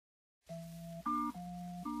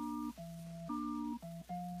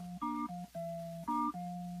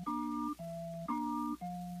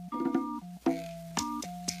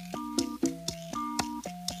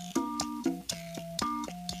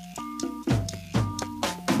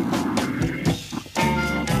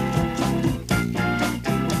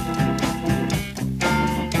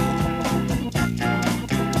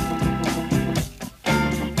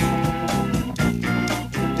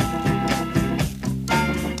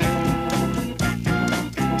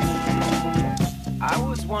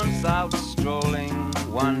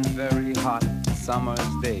one very hot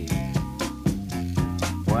summer's day,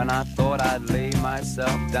 when I thought I'd lay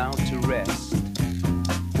myself down to rest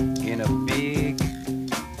in a big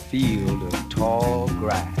field of tall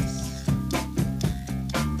grass.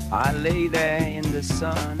 I lay there in the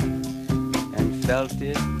sun and felt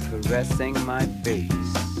it caressing my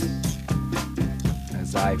face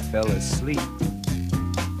as I fell asleep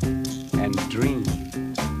and dreamed.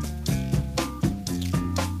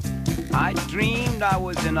 I dreamed I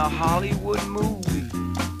was in a Hollywood movie,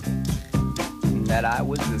 and that I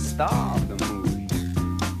was the star of the movie.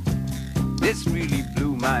 This really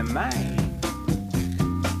blew my mind,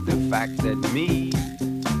 the fact that me,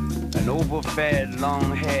 an overfed,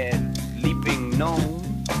 long-haired, leaping gnome,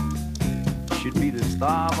 should be the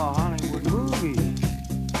star of a Hollywood movie.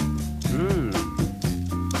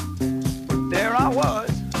 But there I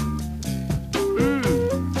was.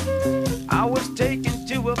 I was taken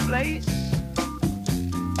to a place,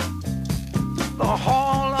 the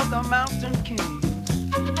Hall of the Mountain King.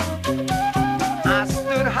 I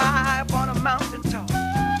stood high upon a mountain top,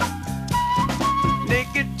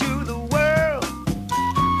 naked to the world,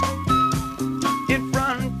 in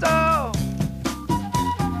front of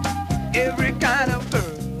every kind of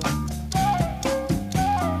girl.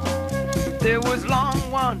 There was long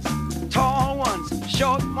ones, tall ones,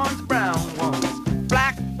 short ones, brown ones,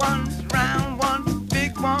 black ones, round ones,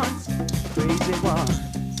 big ones, crazy ones.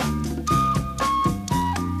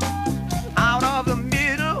 Out of the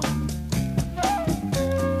middle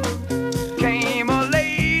came a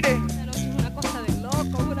lady.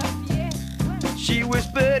 She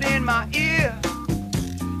whispered in my ear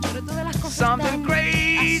something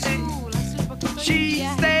crazy. She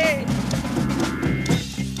said,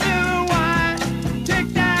 "Still wine,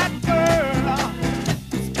 take that girl.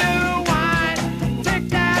 Still wine, take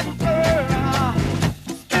that girl.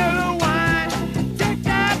 Still wine, take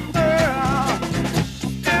that girl.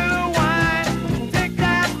 Still wine, take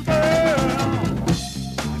that girl."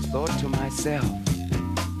 I thought to myself,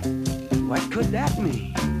 what could that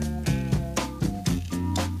mean?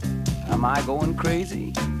 Am I going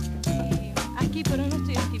crazy?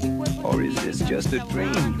 Or is this just a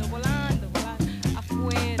dream?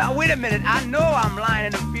 Now wait a minute, I know I'm lying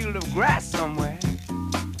in a field of grass somewhere,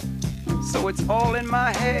 so it's all in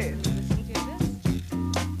my head.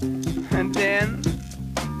 And then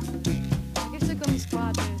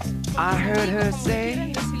I heard her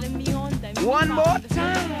say, one more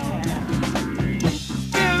time,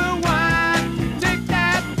 "Still wine, take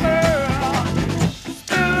that girl.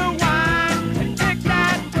 Still wine, take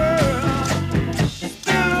that girl.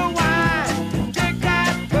 Still wine, take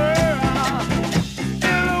that girl.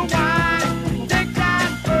 Still wine, take that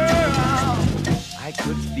girl." I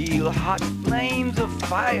could feel hot flames of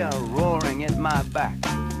fire roaring at my back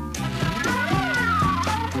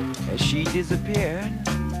as she disappeared,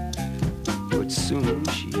 but soon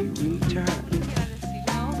she returned.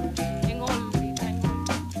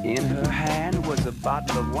 In her hand was a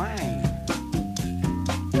bottle of wine,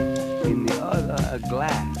 in the other a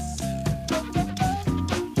glass.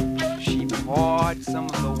 She poured some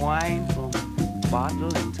of the wine from the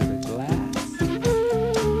bottle into the glass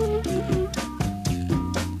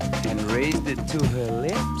and raised it to her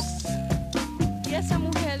lips.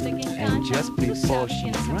 And just before she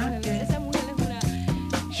drank it,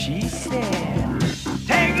 she said,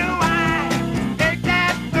 "Take the wine."